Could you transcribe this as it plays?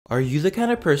Are you the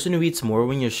kind of person who eats more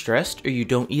when you're stressed or you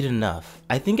don't eat enough?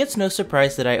 I think it's no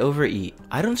surprise that I overeat.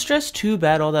 I don't stress too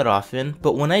bad all that often,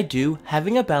 but when I do,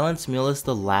 having a balanced meal is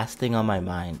the last thing on my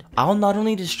mind. I'll not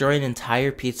only destroy an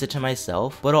entire pizza to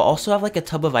myself, but I'll also have like a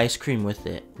tub of ice cream with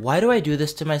it. Why do I do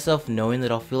this to myself knowing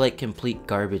that I'll feel like complete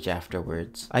garbage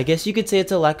afterwards? I guess you could say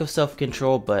it's a lack of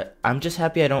self-control, but I'm just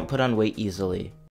happy I don't put on weight easily.